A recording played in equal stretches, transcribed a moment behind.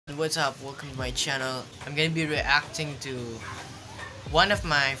what's up? Welcome to my channel. I'm gonna be reacting to one of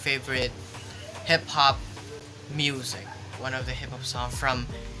my favorite hip-hop music, one of the hip-hop songs from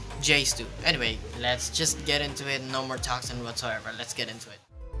JStu. Anyway, let's just get into it. No more talks and whatsoever. Let's get into it.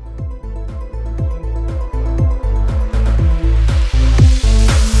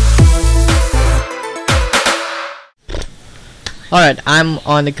 Alright, I'm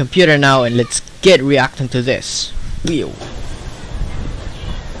on the computer now and let's get reacting to this. Wheel.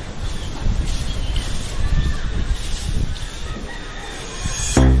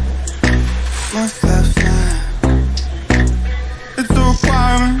 It's a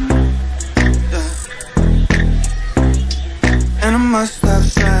requirement, and I must have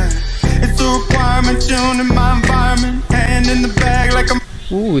said it's a requirement, tune in my environment, hand in the bag like I'm.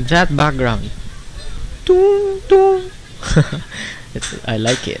 Ooh, that background. Doom, doom. I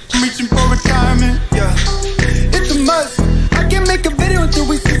like it. Reaching for retirement, yeah. It's a must. I can make a video until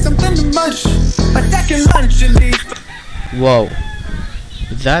we see something to munch. Attacking lunch and leave. Whoa.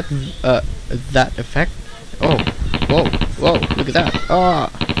 That effect? Oh, whoa, look at that.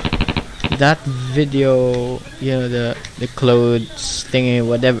 That video, you know, the clothes thingy,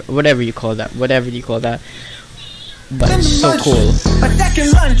 whatever you call that, but it's so cool.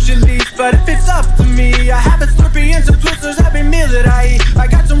 Attacking lunch and leave, but if it's up to me, I have a Slurpee and some twizzlers every meal that I eat. I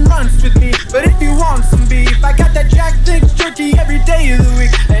got some runs with me, but if you want some beef, I got that Jack Sticks jerky every day of the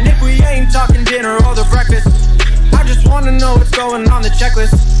week. And if we ain't talking dinner or the breakfast, I just wanna know what's going on the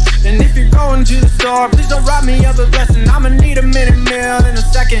checklist. And if you're going to the store, please don't rob me of a blessing. I'ma need a minute meal in a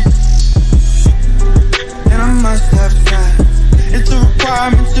second. And I must have said it's a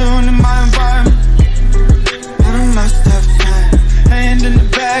requirement, tune in my environment. And I must have said hand in the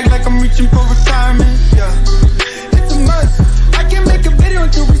bag like I'm reaching for retirement. Yeah, it's a must. I can't make a video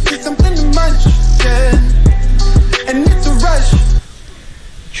until we see something to munch. Yeah, and it's a rush.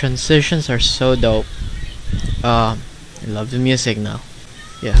 Transitions are so dope. I love the music now.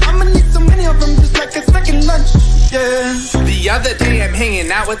 Yeah. I'ma need so many of them just like a second lunch. Yeah. The other day I'm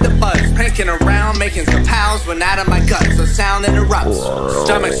hanging out with the buds, pranking around, making some pals when out of my guts. So sound interrupts.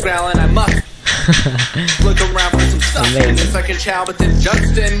 Stomach's growling, I must look around for some substance. I can chow, but then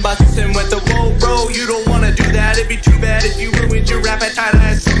Justin busts in with the whoa, bro. You don't wanna do that. It'd be too bad if you ruined your appetite.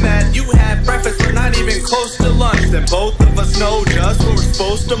 I assume that you had breakfast, but not even close to lunch. Then both of us know just what we're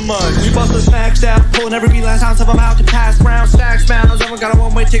supposed to munch. We bust those snacks out, pulling every last ounce of them out to pass round. Stacks mounds, everyone got a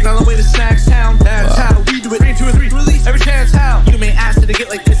one-way ticket on the way to Snacks Town. That's how we do it. 3, 2, or 3, release every chance. How you may ask to get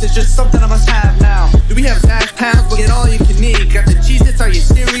like this? It's just something I must have now. Do we have Snacks pounds? We'll get all you can eat. Got the Cheez-Its, are you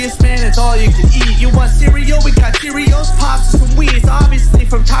serious, man? It's all you can eat. You want cereal? We got Cheerios, Pops, and some weeds. Obviously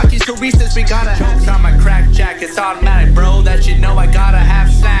from Takis to Reese's, we gotta have on my crack jack. It's automatic, bro. That you know I gotta have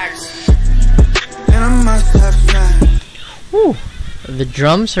snacks. And I must have snacks. Woo! The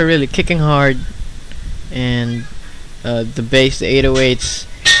drums are really kicking hard, and the bass, the 808s,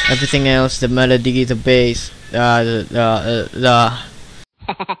 everything else, the melody, the bass,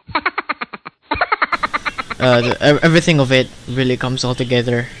 everything of it really comes all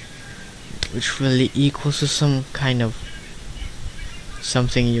together, which really equals to some kind of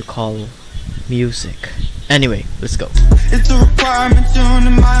something you call music. Anyway, let's go. It's a requirement, tune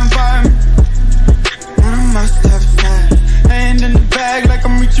in my environment. And I must have said hand in the bag like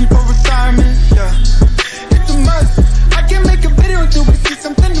I'm reaching for retirement. Yeah, it's a must. I can't make a video until we see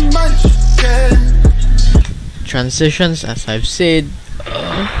something to munch. Yeah. Transitions, as I've said,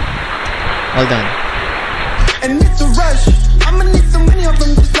 all done. And it's a rush. I'ma need so many of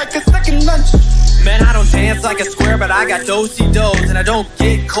them just like a second lunch. Man, I don't dance like a square, but I got do-si-dos. And I don't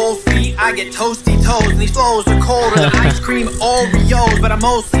get cold feet, I get toasty toes. And these flows are colder than ice cream Oreos. But I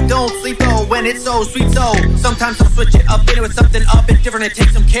mostly don't sleep though when it's so sweet. So sometimes I'll switch it up into something up and different and take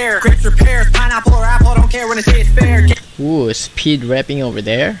some care. Grapes or pears, pineapple or apple, I don't care when I say it's fair. Ooh, speed rapping over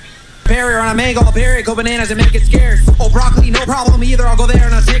there. Berry on a mango, I'll berry, go bananas and make it scarce. Oh, broccoli, no problem either, I'll go there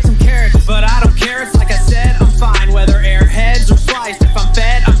and I'll take some carrots. But I don't care, it's like I said, I'm fine. Whether airheads or sliced, if I'm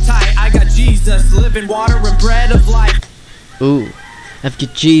fed, I'm tight. I got Jesus, living water and bread of life. Ooh, I've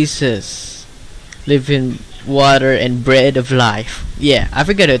got Jesus, living water and bread of life. Yeah, I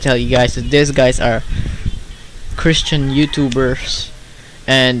forgot to tell you guys that these guys are Christian YouTubers.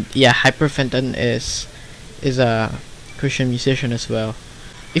 And yeah, Fenton is a Christian musician as well.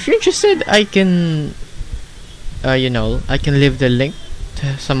 If you're interested, I can I can leave the link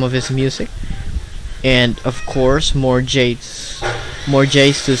to some of his music, and of course more JStu's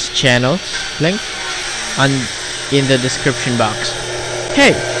channel link in the description box.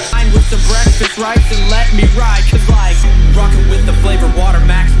 Hey, with some breakfast rice and let me ride, 'cause like rockin' with the flavored water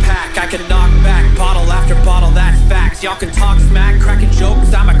max pack, I can knock back bottle after bottle, that's facts. Y'all can talk smack, cracking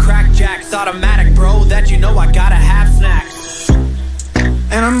jokes, I'm a crack automatic, bro, that you know I gotta have snacks.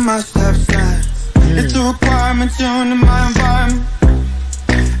 And I must have snacks. It's a requirement to own in my environment.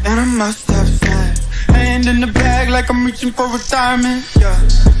 And I must have snacks. Hand in the bag like I'm reaching for retirement. Yeah,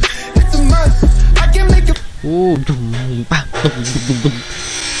 it's a must. I can make it. Ooh.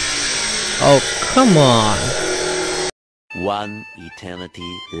 Oh, come on. One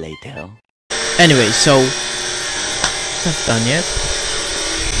eternity later. Anyway, so that's done yet.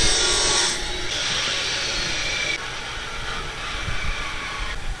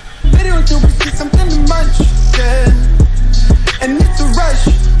 Video until we see something to munch. Yeah, and it's a rush.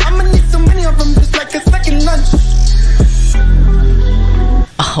 I'ma need so many of them just like a second lunch.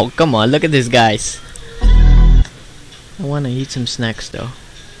 Oh, come on, look at this, guys. I wanna eat some snacks though.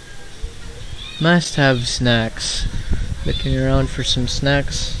 Must have snacks. Looking around for some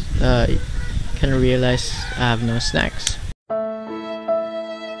snacks. Kinda realize I have no snacks.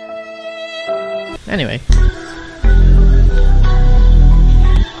 Anyway.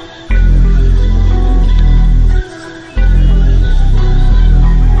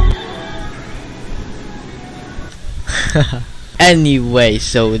 Anyway,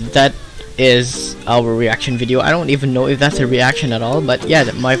 so that is our reaction video. I don't even know if that's a reaction at all, but yeah,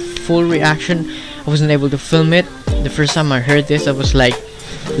 my full reaction, I wasn't able to film it. The first time I heard this, I was like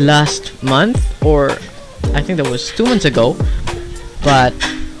last month, or I think that was 2 months ago. But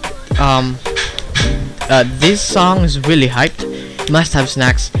this song is really hyped. Must Have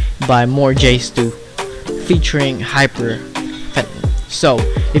Snacks by more JStu featuring Hyper Fenton. So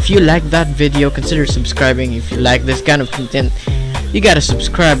if you like that video, consider subscribing. If you like this kind of content, you gotta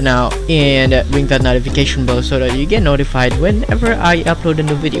subscribe now and ring that notification bell so that you get notified whenever I upload a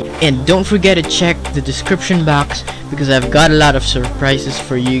new video. And don't forget to check the description box because I've got a lot of surprises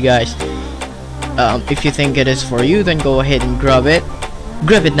for you guys. If you think it is for you, then go ahead and grab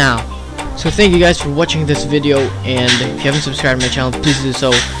it now. So thank you guys for watching this video, and if you haven't subscribed to my channel, please do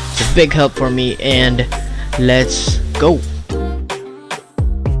so. It's a big help for me, and let's go.